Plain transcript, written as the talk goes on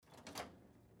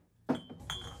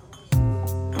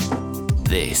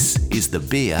This is the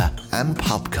Beer and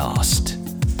Pubcast.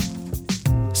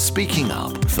 Speaking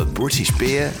up for British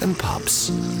beer and pubs.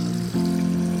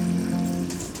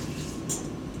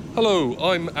 Hello,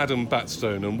 I'm Adam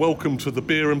Batstone and welcome to the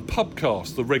Beer and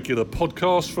Pubcast, the regular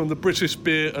podcast from the British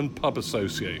Beer and Pub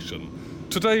Association.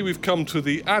 Today we've come to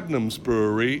the Adnams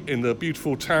brewery in the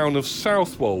beautiful town of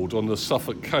Southwold on the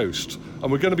Suffolk coast,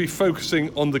 and we're going to be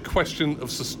focusing on the question of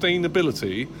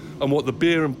sustainability and what the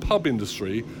beer and pub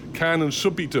industry can and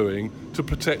should be doing to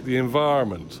protect the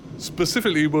environment.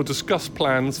 Specifically, we'll discuss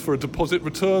plans for a deposit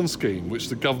return scheme which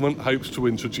the government hopes to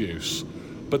introduce.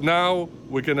 But now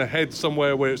we're going to head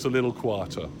somewhere where it's a little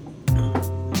quieter.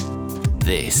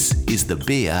 This is the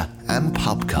Beer and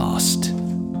Pubcast.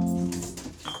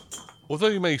 Although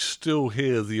you may still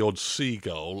hear the odd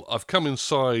seagull, I've come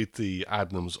inside the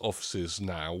Adnams offices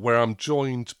now, where I'm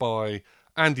joined by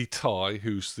Andy Tighe,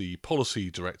 who's the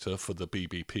Policy Director for the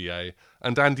BBPA,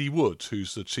 and Andy Wood,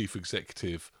 who's the Chief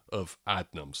Executive of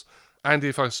Adnams. Andy,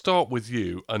 if I start with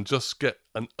you and just get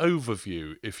an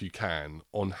overview, if you can,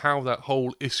 on how that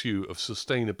whole issue of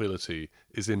sustainability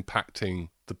is impacting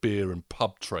the beer and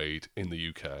pub trade in the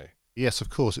UK. Yes, of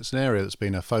course. It's an area that's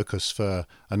been a focus for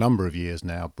a number of years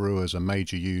now. Brewers are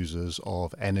major users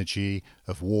of energy,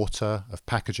 of water, of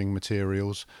packaging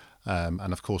materials,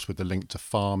 and of course with the link to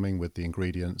farming, with the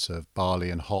ingredients of barley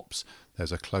and hops,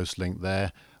 there's a close link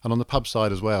there. And on the pub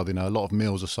side as well, a lot of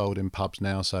meals are sold in pubs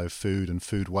now, so food and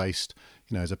food waste,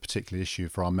 is a particular issue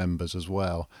for our members as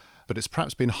well. But it's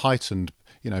perhaps been heightened,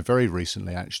 very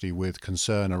recently actually, with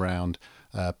concern around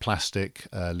plastic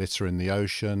litter in the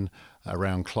ocean,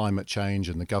 around climate change,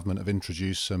 and the government have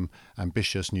introduced some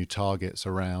ambitious new targets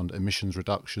around emissions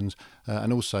reductions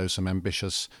and also some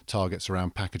ambitious targets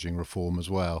around packaging reform as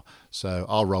well. So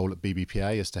our role at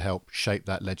BBPA is to help shape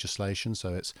that legislation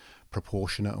so it's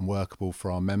proportionate and workable for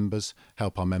our members,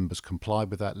 help our members comply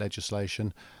with that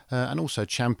legislation, and also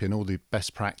champion all the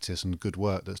best practice and good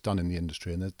work that's done in the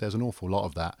industry. And there's an awful lot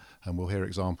of that, and we'll hear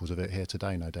examples of it here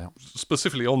today, no doubt.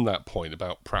 Specifically on that point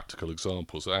about practical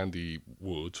examples, Andy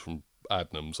Wood from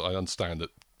Adnams, I understand that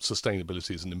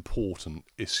sustainability is an important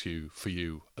issue for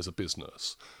you as a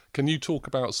business. Can you talk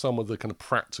about some of the kind of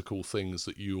practical things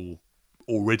that you're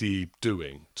already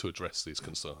doing to address these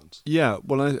concerns? Yeah,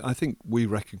 well, I think we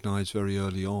recognised very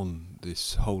early on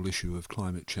this whole issue of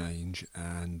climate change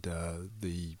and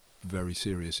the very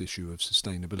serious issue of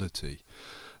sustainability.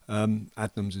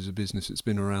 Adnams is a business that's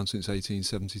been around since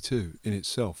 1872. In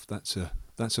itself, that's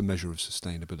a measure of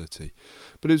sustainability.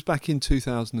 But it was back in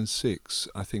 2006,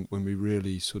 I think, when we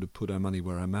really sort of put our money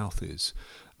where our mouth is.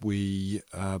 We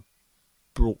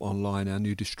brought online our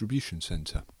new distribution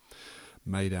centre,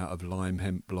 made out of lime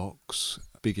hemp blocks,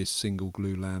 biggest single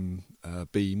glulam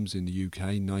beams in the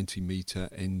UK, 90 metre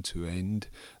end to end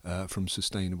from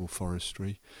sustainable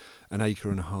forestry, an acre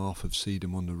and a half of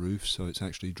sedum on the roof, so it's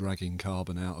actually dragging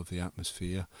carbon out of the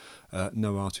atmosphere,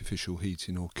 no artificial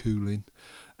heating or cooling,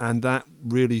 and that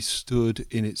really stood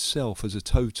in itself as a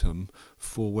totem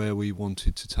for where we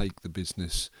wanted to take the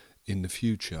business in the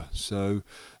future. So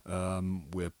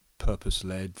we're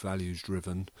purpose-led,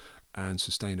 values-driven, and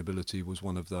sustainability was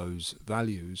one of those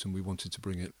values, and we wanted to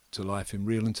bring it to life in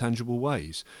real and tangible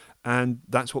ways. And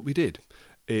that's what we did.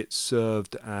 It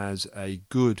served as a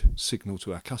good signal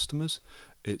to our customers.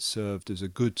 It served as a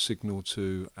good signal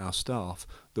to our staff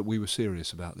that we were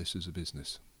serious about this as a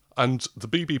business. And the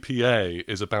BBPA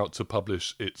is about to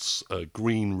publish its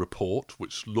Green Report,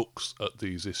 which looks at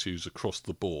these issues across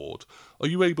the board. Are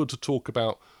you able to talk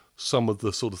about some of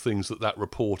the sort of things that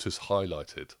report has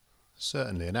highlighted?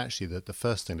 Certainly, and actually the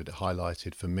first thing that it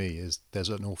highlighted for me is there's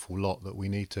an awful lot that we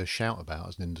need to shout about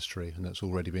as an industry, and that's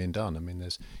already being done. I mean,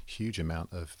 there's a huge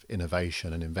amount of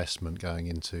innovation and investment going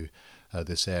into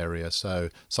this area. So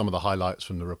some of the highlights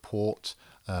from the report,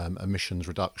 emissions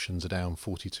reductions are down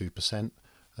 42%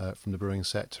 from the brewing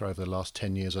sector over the last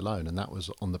 10 years alone, and that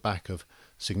was on the back of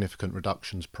significant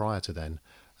reductions prior to then.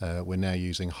 We're now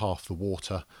using half the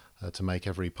water to make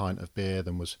every pint of beer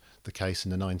than was the case in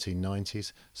the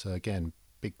 1990s. So again,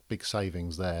 big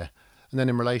savings there. And then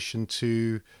in relation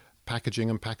to packaging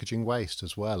and packaging waste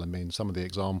as well, I mean, some of the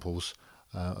examples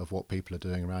of what people are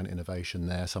doing around innovation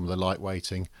there, some of the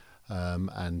lightweighting,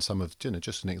 and some of,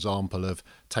 just an example of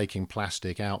taking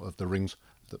plastic out of the rings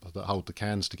that hold the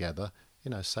cans together,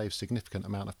 saves significant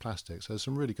amount of plastic. So there's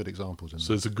some really good examples in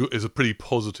there. So it's a pretty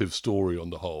positive story on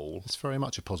the whole. It's very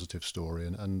much a positive story.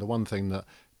 And the one thing that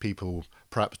people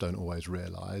perhaps don't always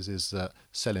realise is that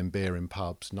selling beer in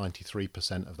pubs,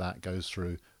 93% of that goes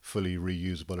through fully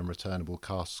reusable and returnable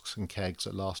casks and kegs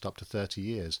that last up to 30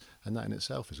 years. And that in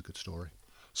itself is a good story.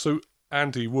 So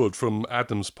Andy Wood, from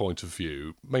Adnams' point of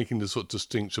view, making the sort of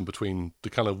distinction between the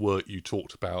kind of work you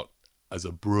talked about as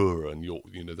a brewer and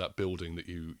that building that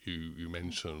you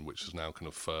mentioned, which is now kind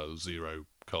of zero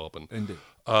carbon. Indeed.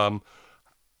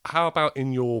 How about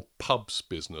in your pubs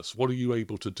business? What are you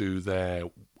able to do there,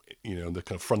 in the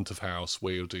kind of front of house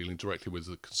where you're dealing directly with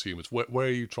the consumers? Where are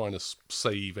you trying to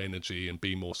save energy and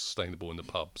be more sustainable in the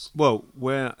pubs? Well,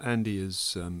 where Andy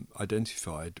has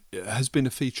identified, it has been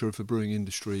a feature of the brewing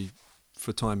industry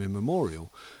for time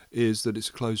immemorial, is that it's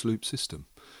a closed loop system.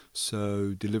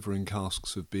 So delivering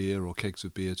casks of beer or kegs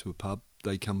of beer to a pub,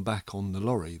 they come back on the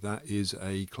lorry. That is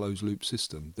a closed loop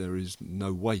system. There is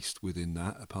no waste within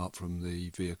that apart from the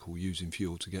vehicle using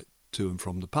fuel to get to and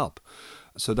from the pub.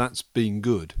 So that's been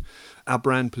good. Our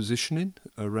brand positioning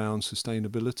around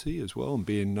sustainability as well, and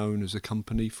being known as a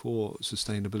company for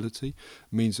sustainability,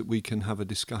 means that we can have a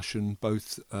discussion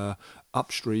both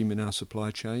upstream in our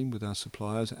supply chain with our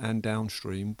suppliers and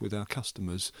downstream with our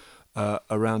customers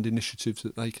around initiatives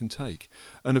that they can take.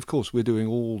 And of course we're doing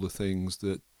all the things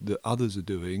that others are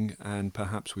doing, and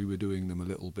perhaps we were doing them a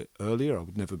little bit earlier. I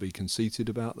would never be conceited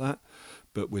about that,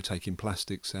 but we're taking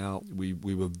plastics out. We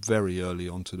were very early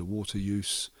on to the water use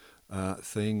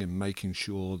thing and making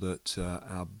sure that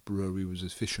our brewery was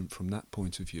efficient from that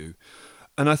point of view.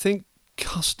 And I think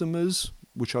customers,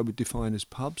 which I would define as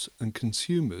pubs, and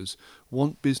consumers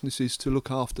want businesses to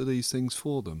look after these things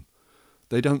for them.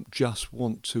 They don't just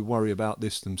want to worry about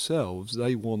this themselves.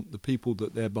 They want the people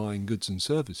that they're buying goods and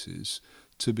services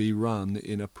to be run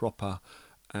in a proper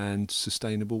and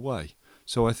sustainable way.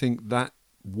 So I think that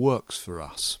works for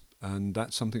us, and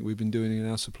that's something we've been doing in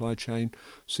our supply chain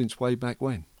since way back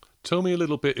when. Tell me a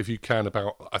little bit, if you can,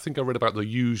 about, I think I read about the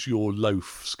Use Your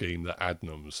Loaf scheme that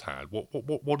Adnams had.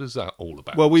 What is that all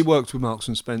about? Well, we worked with Marks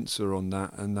and Spencer on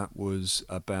that, and that was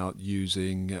about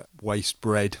using waste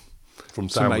bread from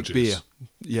sandwiches to make beer.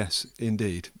 Yes,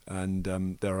 indeed. And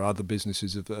there are other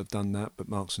businesses that have done that, but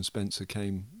Marks and Spencer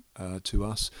came to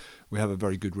us. We have a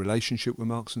very good relationship with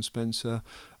Marks and Spencer.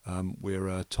 We're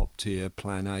a top tier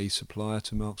Plan A supplier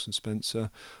to Marks and Spencer.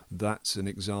 That's an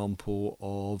example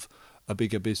of a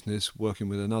bigger business working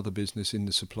with another business in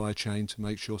the supply chain to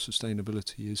make sure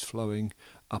sustainability is flowing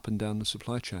up and down the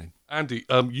supply chain. Andy,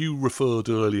 you referred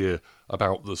earlier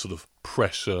about the sort of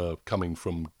pressure coming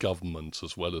from government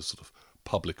as well as sort of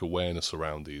public awareness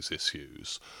around these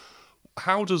issues.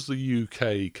 How does the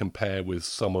UK compare with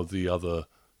some of the other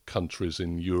countries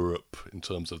in Europe in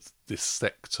terms of this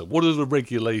sector? What are the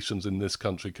regulations in this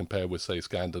country compared with, say,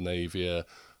 Scandinavia,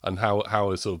 and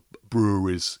how is sort of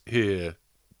breweries here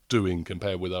doing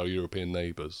compared with our European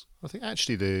neighbours? I think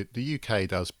actually the UK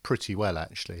does pretty well,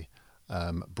 actually,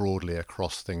 broadly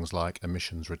across things like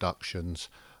emissions reductions,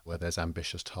 where there's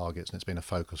ambitious targets, and it's been a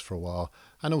focus for a while,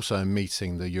 and also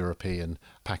meeting the European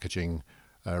packaging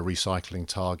recycling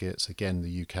targets. Again,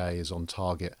 the UK is on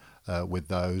target with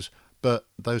those. But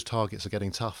those targets are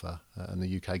getting tougher, and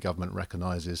the UK government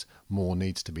recognises more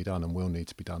needs to be done and will need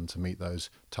to be done to meet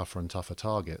those tougher and tougher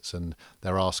targets. And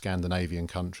there are Scandinavian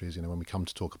countries, when we come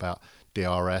to talk about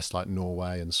DRS, like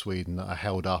Norway and Sweden, that are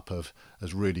held up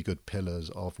as really good pillars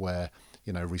of where,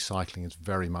 recycling is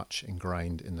very much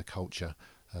ingrained in the culture,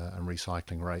 and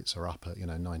recycling rates are up at,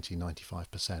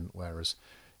 90-95%, whereas,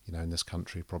 in this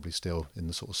country, probably still in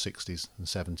the sort of 60s and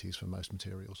 70s for most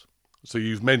materials. So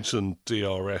you've mentioned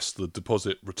DRS, the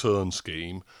deposit return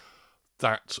scheme.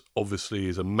 That obviously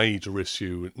is a major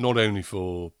issue, not only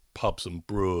for pubs and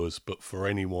brewers, but for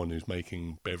anyone who's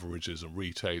making beverages and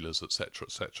retailers, etc.,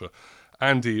 etc.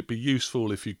 Andy, it'd be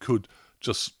useful if you could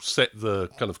just set the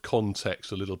kind of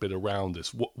context a little bit around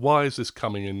this. Why is this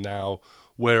coming in now?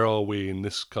 Where are we in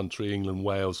this country, England,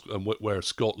 Wales, and where is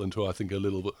Scotland, who I think are a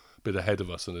little bit ahead of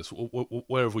us in this?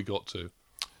 Where have we got to?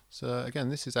 So again,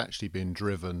 this has actually been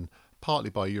driven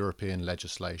partly by European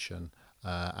legislation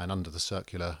and under the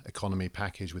circular economy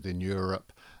package within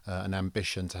Europe, an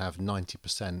ambition to have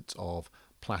 90% of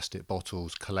plastic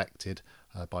bottles collected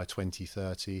by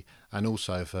 2030, and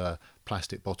also for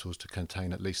plastic bottles to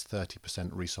contain at least 30%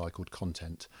 recycled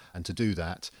content. And to do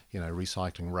that,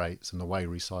 recycling rates and the way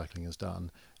recycling is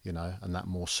done, and that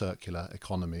more circular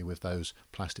economy with those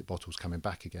plastic bottles coming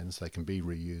back again so they can be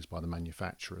reused by the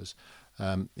manufacturers,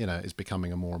 is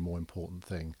becoming a more and more important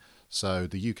thing. So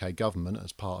the UK government,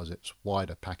 as part of its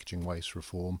wider packaging waste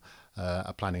reform,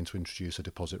 are planning to introduce a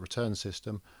deposit return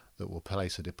system that will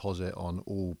place a deposit on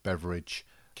all beverage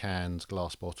cans,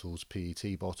 glass bottles,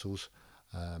 PET bottles.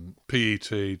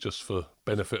 PET, just for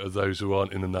benefit of those who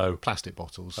aren't in the know. Plastic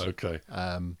bottles. Okay.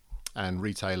 And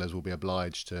retailers will be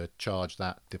obliged to charge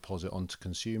that deposit onto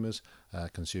consumers.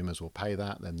 Consumers will pay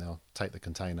that, then they'll take the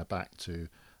container back to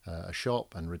a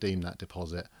shop and redeem that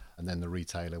deposit, and then the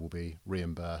retailer will be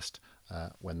reimbursed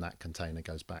when that container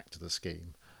goes back to the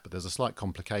scheme. But there's a slight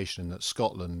complication in that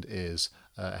Scotland is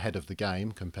ahead of the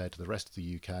game compared to the rest of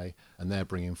the UK, and they're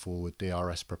bringing forward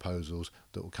DRS proposals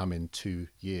that will come in 2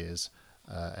 years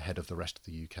ahead of the rest of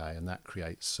the UK, and that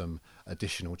creates some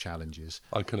additional challenges.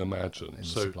 I can imagine. In the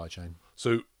supply chain.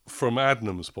 So from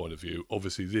Adnams' point of view,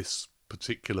 obviously this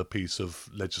particular piece of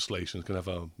legislation is going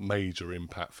to have a major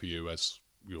impact for you as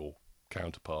your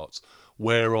counterparts.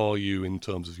 Where are you in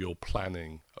terms of your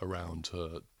planning around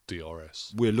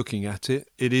DRS? We're looking at it.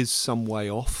 It is some way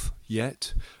off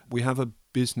yet. We have a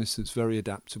business that's very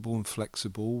adaptable and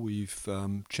flexible. We've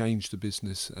changed the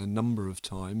business a number of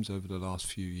times over the last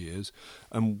few years,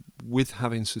 and with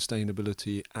having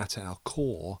sustainability at our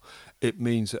core, it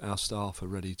means that our staff are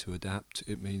ready to adapt.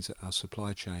 It means that our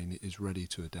supply chain is ready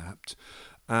to adapt,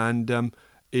 and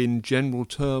in general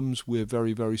terms, we're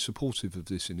very, very supportive of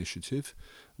this initiative.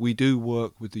 We do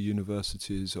work with the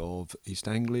universities of East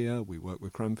Anglia, we work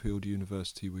with Cranfield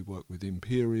University, we work with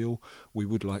Imperial. We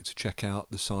would like to check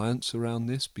out the science around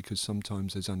this because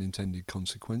sometimes there's unintended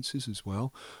consequences as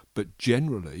well. But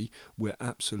generally, we're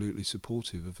absolutely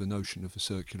supportive of the notion of a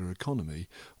circular economy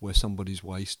where somebody's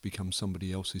waste becomes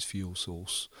somebody else's fuel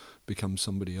source, becomes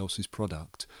somebody else's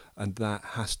product. And that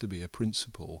has to be a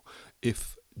principle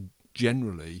if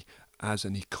generally, as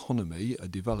an economy, a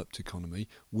developed economy,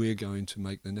 we're going to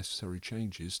make the necessary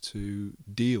changes to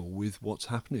deal with what's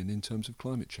happening in terms of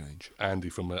climate change. Andy,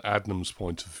 from an Adnams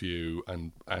point of view,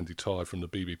 and Andy Tye from the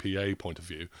BBPA point of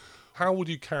view, how would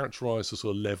you characterise the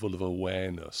sort of level of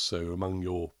awareness, so among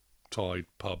your Tide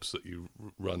pubs that you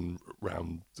run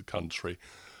around the country?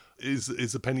 Is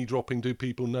the penny dropping? Do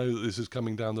people know that this is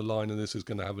coming down the line and this is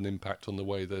going to have an impact on the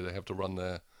way that they have to run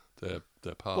their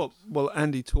pubs? Well,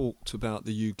 Andy talked about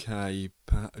the UK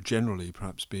generally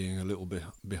perhaps being a little bit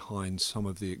behind some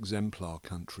of the exemplar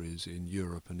countries in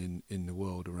Europe and in the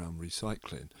world around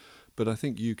recycling. But I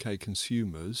think UK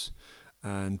consumers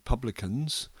and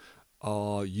publicans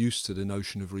are used to the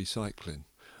notion of recycling.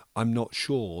 I'm not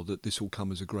sure that this will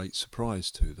come as a great surprise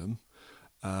to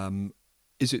them.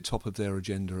 Is it top of their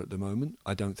agenda at the moment?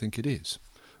 I don't think it is.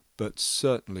 But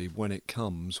certainly when it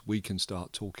comes, we can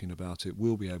start talking about it.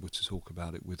 We'll be able to talk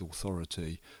about it with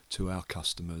authority to our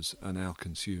customers and our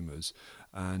consumers.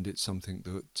 And it's something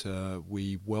that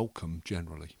we welcome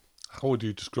generally. How would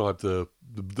you describe the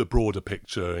broader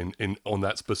picture in on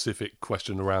that specific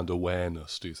question around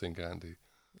awareness, do you think, Andy?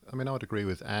 I mean, I would agree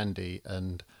with Andy,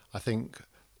 and I think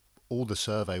all the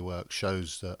survey work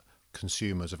shows that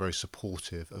consumers are very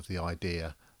supportive of the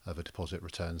idea of a deposit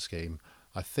return scheme.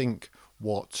 I think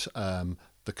what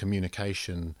the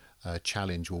communication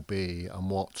challenge will be, and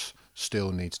what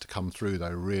still needs to come through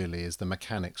though really, is the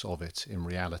mechanics of it in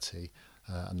reality,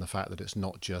 and the fact that it's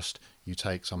not just you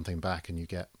take something back and you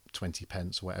get 20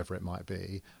 pence or whatever it might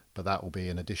be, but that will be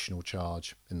an additional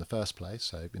charge in the first place.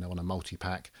 So, on a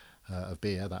multi-pack of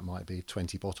beer, that might be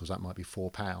 20 bottles, that might be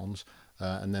 £4,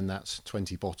 and then that's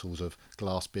 20 bottles of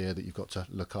glass beer that you've got to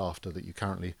look after, that you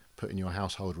currently put in your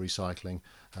household recycling,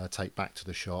 take back to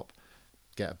the shop,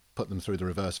 put them through the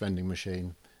reverse vending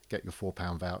machine, get your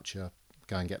 £4 voucher,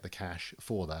 go and get the cash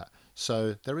for that.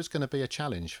 So there is going to be a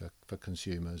challenge for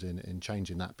consumers in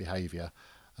changing that behaviour.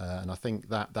 And I think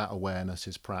that awareness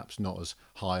is perhaps not as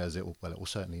high as it will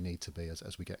certainly need to be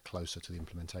as we get closer to the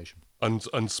implementation.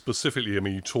 And specifically, I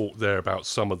mean, you talked there about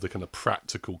some of the kind of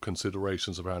practical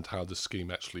considerations around how the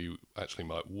scheme actually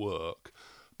might work.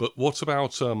 But what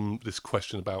about this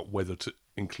question about whether to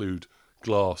include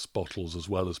glass bottles as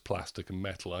well as plastic and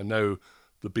metal? I know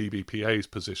the BBPA's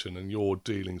position and your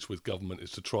dealings with government is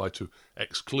to try to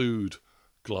exclude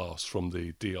glass from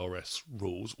the DRS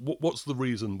rules. What's the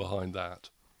reason behind that?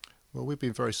 Well, we've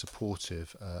been very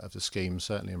supportive of the scheme,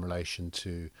 certainly in relation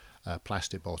to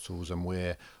plastic bottles, and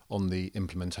we're on the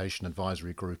implementation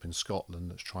advisory group in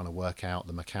Scotland that's trying to work out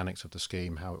the mechanics of the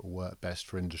scheme, how it will work best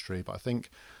for industry. But I think,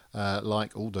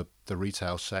 like all the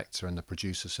retail sector and the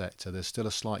producer sector, there's still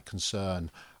a slight concern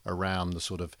around the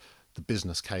sort of the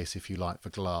business case, if you like, for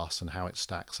glass and how it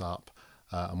stacks up,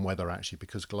 and whether actually,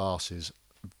 because glass is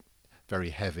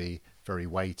very heavy, very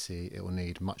weighty, it will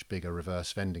need much bigger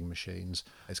reverse vending machines.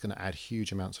 It's going to add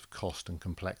huge amounts of cost and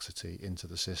complexity into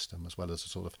the system, as well as the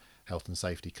sort of health and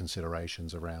safety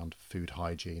considerations around food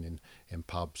hygiene in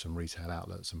pubs and retail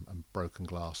outlets and broken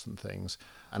glass and things.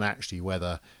 And actually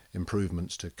whether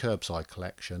improvements to curbside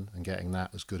collection and getting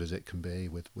that as good as it can be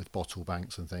with bottle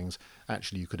banks and things,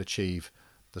 actually you could achieve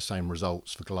the same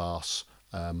results for glass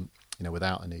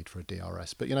without a need for a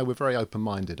DRS. But, we're very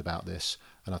open-minded about this,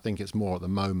 and I think it's more at the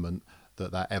moment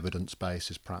that evidence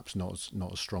base is perhaps not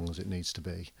as strong as it needs to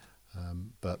be.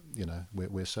 But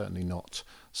we're certainly not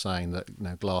saying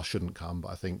that glass shouldn't come. But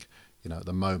I think at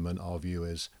the moment our view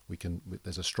is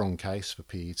there's a strong case for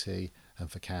PET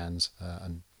and for cans,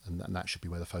 and that should be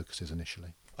where the focus is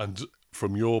initially. And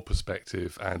from your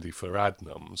perspective, Andy, for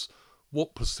Adnams,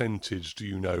 what percentage do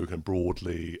you know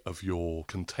broadly of your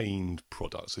contained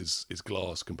products is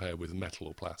glass compared with metal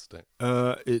or plastic?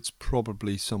 It's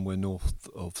probably somewhere north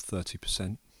of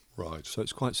 30%. Right. So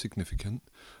it's quite significant.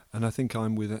 And I think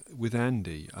I'm with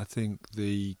Andy. I think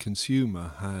the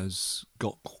consumer has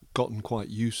gotten quite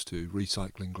used to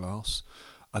recycling glass.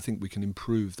 I think we can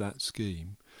improve that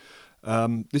scheme.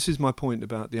 This is my point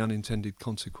about the unintended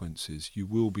consequences. You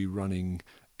will be running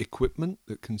equipment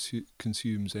that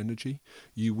consumes energy.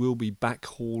 You will be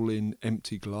backhauling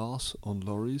empty glass on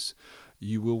lorries.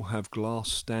 You will have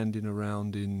glass standing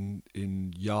around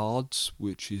in yards,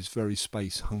 which is very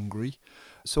space hungry.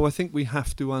 So I think we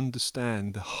have to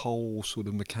understand the whole sort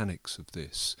of mechanics of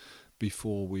this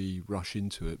before we rush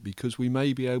into it, because we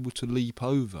may be able to leap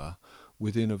over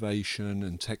with innovation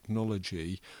and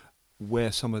technology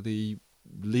where some of the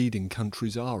leading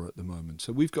countries are at the moment.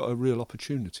 So we've got a real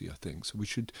opportunity, I think. So we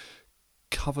should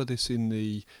cover this in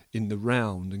the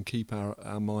round and keep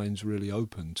our minds really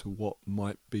open to what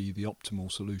might be the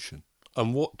optimal solution.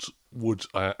 And what would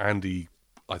Andy,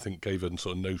 I think, gave a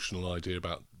sort of notional idea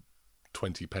about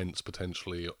 20 pence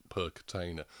potentially per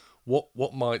container.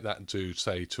 What might that do,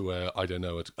 say, to a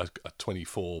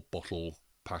 24 bottle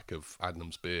pack of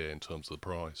Adnams beer in terms of the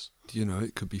price?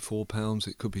 It could be £4,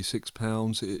 it could be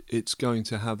 £6. It's going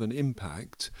to have an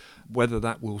impact. Whether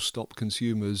that will stop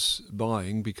consumers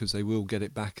buying because they will get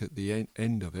it back at the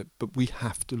end of it, but we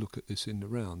have to look at this in the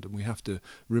round and we have to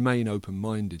remain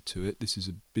open-minded to it. This is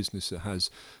a business that has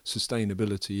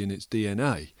sustainability in its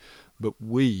DNA. But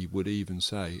we would even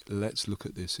say, let's look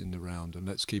at this in the round and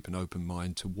let's keep an open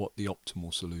mind to what the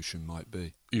optimal solution might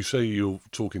be. You say you're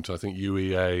talking to, I think,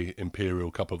 UEA, Imperial,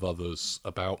 a couple of others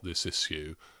about this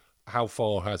issue. How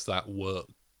far has that work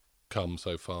come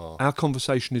so far? Our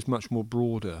conversation is much more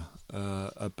broader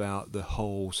about the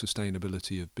whole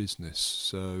sustainability of business.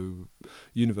 So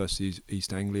University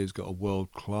East Anglia has got a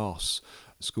world-class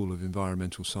School of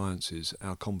Environmental Sciences.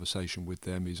 Our conversation with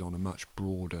them is on a much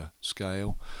broader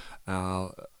scale.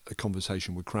 Our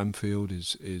conversation with Cranfield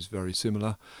is very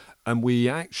similar. And we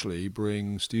actually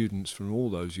bring students from all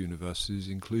those universities,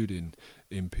 including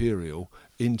Imperial,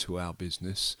 into our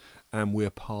business, and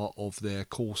we're part of their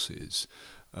courses.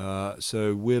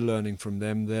 So we're learning from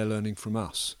them, they're learning from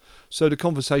us. So the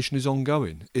conversation is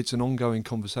ongoing. It's an ongoing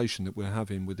conversation that we're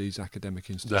having with these academic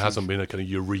institutions. There hasn't been a kind of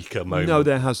eureka moment? No,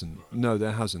 there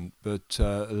hasn't. But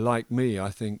like me, I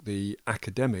think the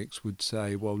academics would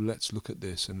say, well, let's look at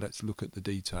this and let's look at the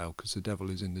detail, because the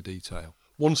devil is in the detail.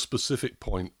 One specific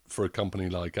point for a company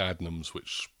like Adnams,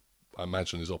 which I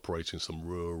imagine is operating some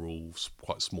rural,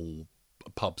 quite small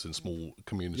pubs in small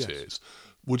communities, yes.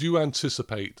 Would you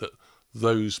anticipate that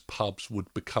those pubs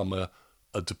would become a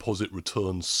deposit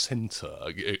return centre,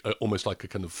 almost like a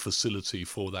kind of facility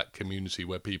for that community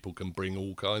where people can bring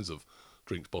all kinds of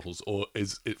drinks bottles? Or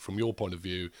is it, from your point of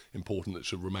view, important that it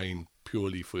should remain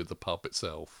purely for the pub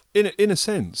itself? In a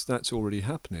sense, that's already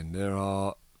happening. There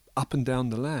are, up and down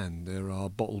the land, there are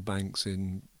bottle banks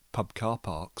in pub car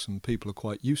parks, and people are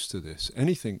quite used to this.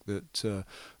 Anything that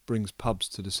brings pubs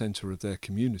to the centre of their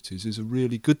communities is a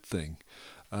really good thing.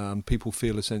 People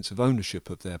feel a sense of ownership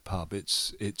of their pub.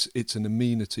 It's an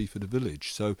amenity for the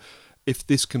village. So if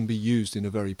this can be used in a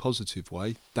very positive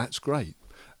way, that's great.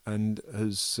 And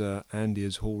as Andy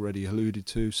has already alluded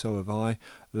to, so have I,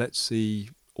 let's see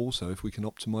also if we can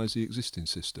optimise the existing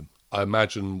system. I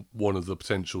imagine one of the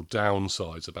potential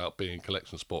downsides about being a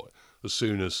collection spot, as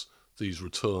soon as these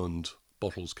returned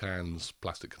bottles, cans,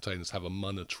 plastic containers have a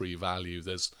monetary value,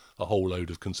 there's a whole load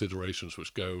of considerations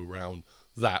which go around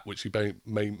that, which you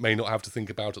may not have to think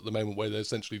about at the moment, where they're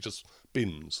essentially just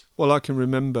bins. Well, I can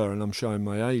remember, and I'm showing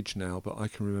my age now, but I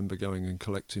can remember going and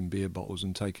collecting beer bottles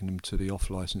and taking them to the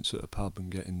off-licence at a pub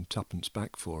and getting tuppence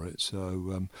back for it.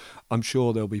 So I'm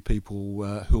sure there'll be people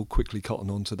who'll quickly cotton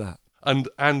on to that. And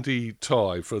Andy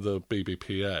Ty, for the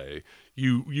BBPA,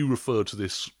 you refer to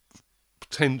this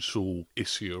potential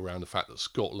issue around the fact that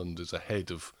Scotland is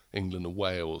ahead of England and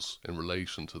Wales in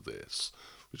relation to this,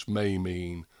 which may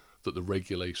mean that the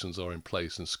regulations are in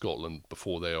place in Scotland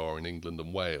before they are in England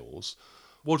and Wales.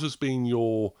 What has been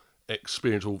your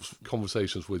experience or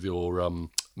conversations with your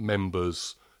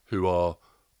members who are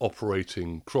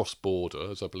operating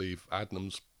cross-border, as I believe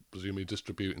Adnams presumably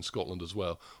distribute in Scotland as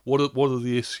well? What are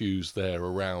the issues there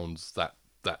around that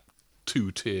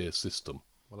two-tier system?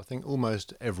 Well, I think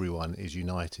almost everyone is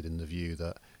united in the view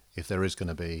that if there is going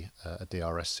to be a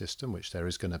DRS system, which there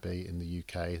is going to be in the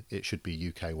UK, it should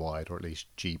be UK-wide or at least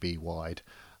GB-wide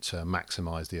to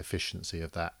maximise the efficiency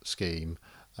of that scheme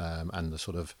and the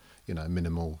sort of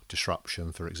minimal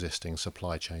disruption for existing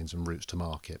supply chains and routes to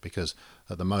market. Because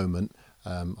at the moment,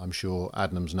 I'm sure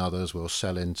Adnams and others will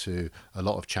sell into a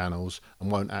lot of channels and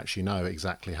won't actually know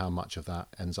exactly how much of that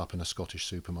ends up in a Scottish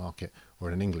supermarket or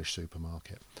in an English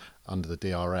supermarket. Under the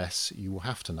DRS, you will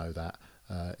have to know that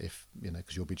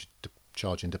because you'll be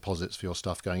charging deposits for your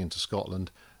stuff going into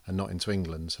Scotland and not into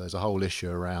England. So there's a whole issue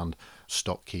around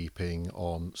stock keeping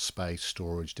on space,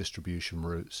 storage, distribution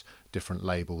routes, different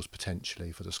labels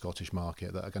potentially for the Scottish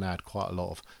market that are going to add quite a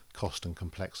lot of cost and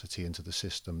complexity into the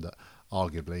system that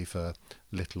arguably for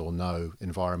little or no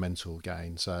environmental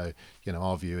gain. So,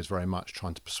 our view is very much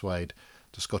trying to persuade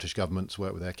the Scottish Government to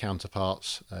work with their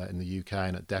counterparts in the UK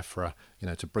and at DEFRA,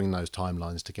 to bring those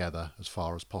timelines together as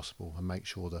far as possible and make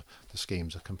sure the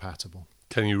schemes are compatible.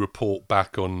 Can you report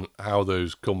back on how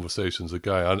those conversations are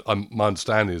going? My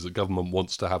understanding is that government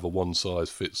wants to have a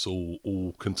one-size-fits-all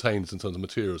all containers in terms of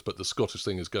materials, but the Scottish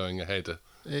thing is going ahead of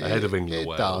England and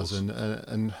Wales. It does,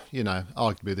 and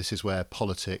arguably this is where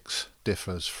politics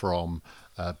differs from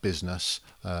business,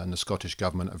 and the Scottish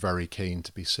Government are very keen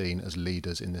to be seen as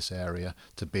leaders in this area,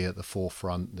 to be at the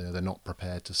forefront. They're not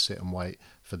prepared to sit and wait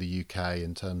for the UK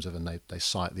in terms of, and they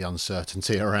cite the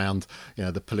uncertainty around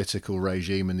the political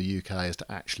regime in the UK as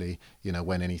to actually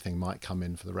when anything might come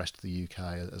in for the rest of the UK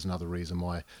as another reason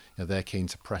why they're keen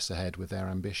to press ahead with their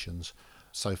ambitions.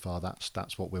 So far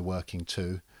that's what we're working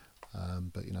to,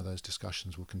 but those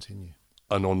discussions will continue.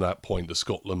 And on that point, the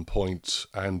Scotland point,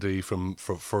 Andy, for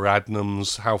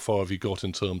Adnams, how far have you got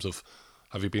in terms of,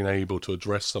 have you been able to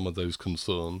address some of those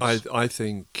concerns? I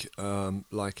think,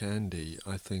 like Andy,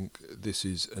 I think this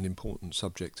is an important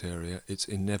subject area. It's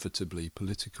inevitably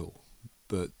political,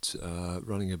 but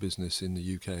running a business in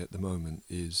the UK at the moment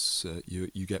is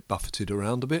you get buffeted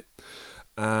around a bit.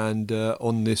 And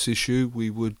on this issue, we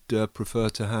would prefer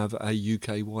to have a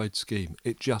UK-wide scheme.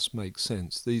 It just makes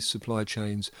sense. These supply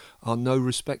chains are no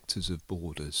respecters of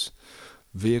borders.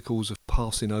 Vehicles are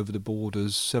passing over the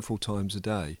borders several times a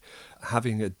day.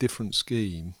 Having a different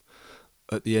scheme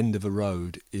at the end of a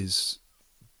road is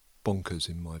bonkers,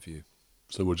 in my view.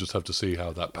 So we'll just have to see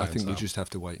how that pans out. I think we'll just have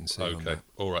to wait and see. Okay,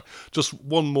 all right. Just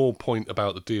one more point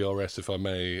about the DRS, if I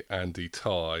may, Andy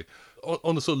Ty.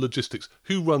 On the sort of logistics,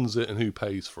 who runs it and who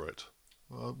pays for it?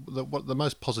 Well, the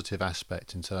most positive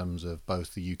aspect in terms of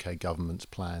both the UK government's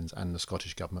plans and the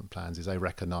Scottish Government plans is they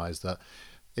recognise that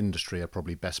industry are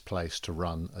probably best placed to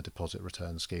run a deposit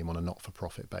return scheme on a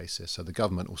not-for-profit basis. So the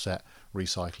government will set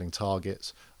recycling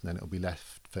targets, and then it will be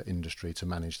left for industry to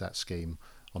manage that scheme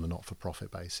on a not-for-profit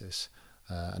basis.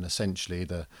 And essentially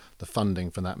the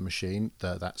funding for that machine,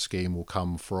 that scheme will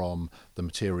come from the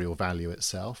material value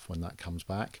itself when that comes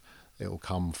back. It will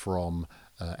come from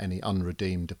any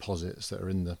unredeemed deposits that are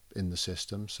in the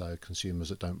system. So consumers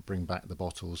that don't bring back the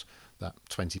bottles, that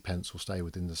 20 pence will stay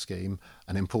within the scheme.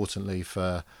 And importantly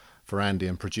for Andy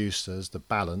and producers, the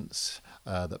balance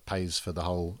that pays for the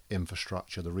whole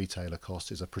infrastructure, the retailer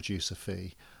cost, is a producer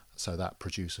fee. So that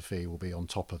producer fee will be on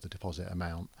top of the deposit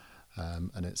amount.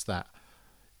 And it's that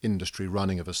industry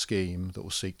running of a scheme that will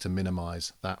seek to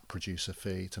minimise that producer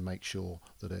fee to make sure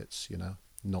that it's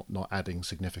not adding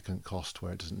significant cost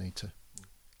where it doesn't need to.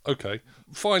 Okay.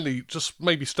 Finally, just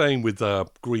maybe staying with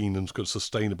green and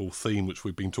sustainable theme, which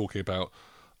we've been talking about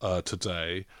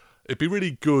today, it'd be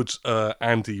really good,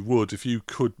 Andy Wood, if you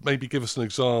could maybe give us an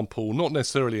example, not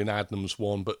necessarily an Adnams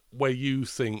one, but where you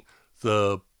think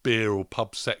the beer or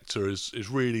pub sector is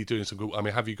really doing some good. I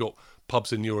mean, have you got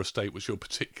pubs in your estate which you're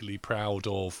particularly proud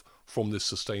of from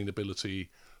this sustainability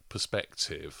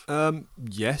perspective?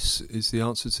 Yes, is the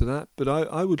answer to that. But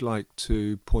I would like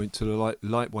to point to the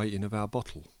lightweighting of our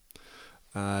bottle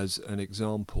as an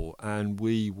example. And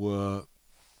we were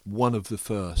one of the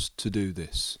first to do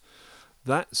this.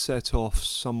 That set off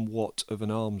somewhat of an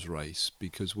arms race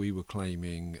because we were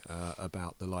claiming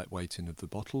about the lightweighting of the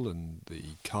bottle and the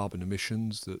carbon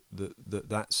emissions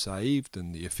that saved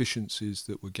and the efficiencies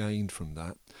that were gained from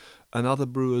that. And other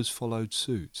brewers followed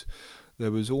suit. There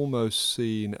was almost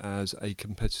seen as a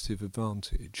competitive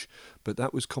advantage, but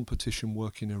that was competition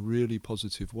working in a really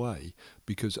positive way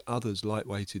because others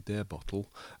lightweighted their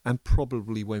bottle and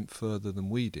probably went further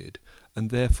than we did, and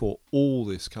therefore all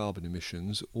this carbon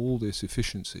emissions, all this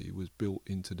efficiency was built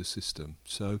into the system.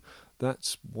 So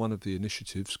that's one of the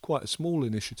initiatives, quite a small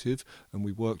initiative, and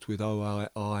we worked with OII,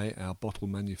 our bottle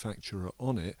manufacturer,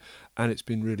 on it, and it's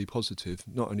been really positive,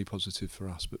 not only positive for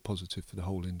us, but positive for the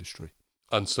whole industry.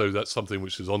 And so that's something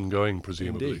which is ongoing,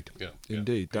 presumably. Indeed. Yeah.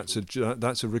 Indeed.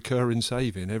 That's a recurring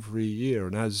saving every year.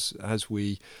 And as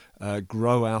we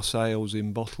grow our sales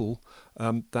in bottle,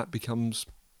 that becomes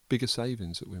bigger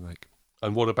savings that we make.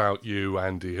 And what about you,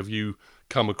 Andy? Have you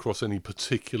come across any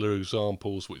particular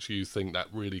examples which you think that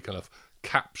really kind of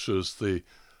captures the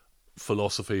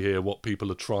philosophy here, what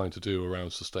people are trying to do around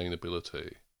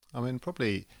sustainability? I mean,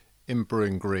 probably in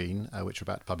Brewing Green, which we're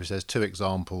about to publish, there's 2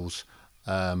 examples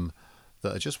that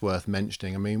are just worth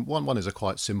mentioning. I mean, one is a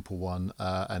quite simple one,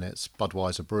 and it's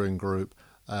Budweiser Brewing Group.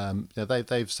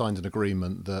 They've signed an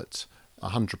agreement that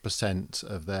 100%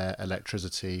 of their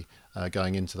electricity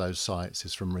going into those sites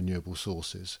is from renewable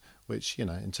sources, which,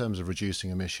 in terms of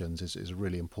reducing emissions is a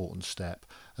really important step.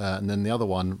 And then the other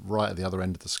one, right at the other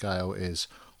end of the scale, is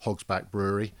Hogsback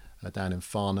Brewery down in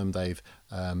Farnham. They've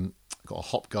got a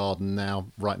hop garden now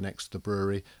right next to the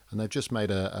brewery, and they've just made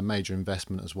a major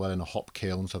investment as well in a hop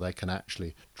kiln, so they can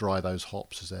actually dry those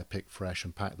hops as they're picked fresh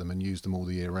and pack them and use them all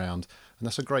the year round. And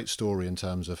that's a great story in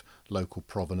terms of local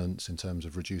provenance, in terms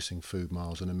of reducing food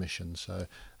miles and emissions. So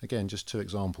again, just 2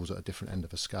 examples at a different end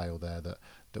of a scale there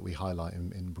that we highlight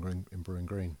in Brewing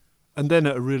Green. And then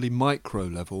at a really micro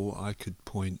level, I could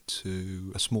point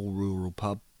to a small rural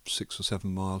pub 6 or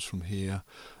 7 miles from here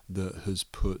that has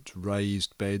put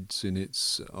raised beds in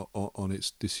on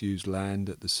its disused land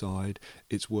at the side.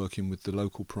 It's working with the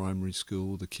local primary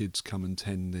school. The kids come and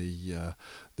tend the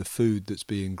food that's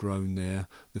being grown there.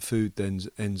 The food then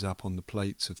ends up on the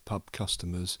plates of pub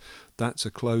customers. That's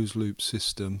a closed loop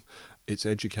system. It's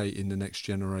educating the next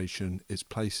generation. It's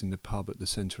placing the pub at the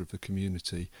centre of the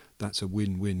community. That's a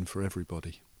win-win for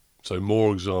everybody. So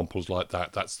more examples like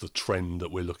that. That's the trend that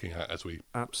we're looking at as we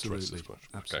absolutely. This much.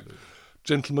 Absolutely. Okay.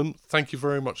 Gentlemen, thank you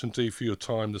very much indeed for your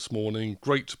time this morning.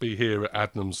 Great to be here at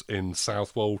Adnams in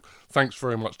Southwold. Thanks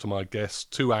very much to my guests,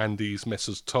 2 Andys,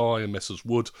 Messrs Ty and Messrs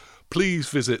Wood. Please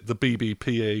visit the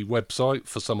BBPA website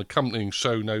for some accompanying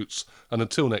show notes. And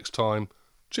until next time,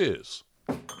 cheers.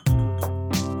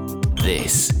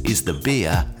 This is the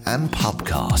Beer and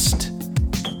Pubcast.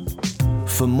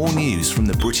 For more news from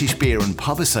the British Beer and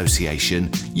Pub Association,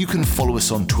 you can follow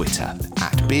us on Twitter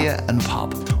 @Beer and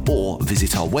Pub or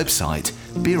visit our website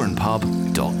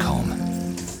beerandpub.com.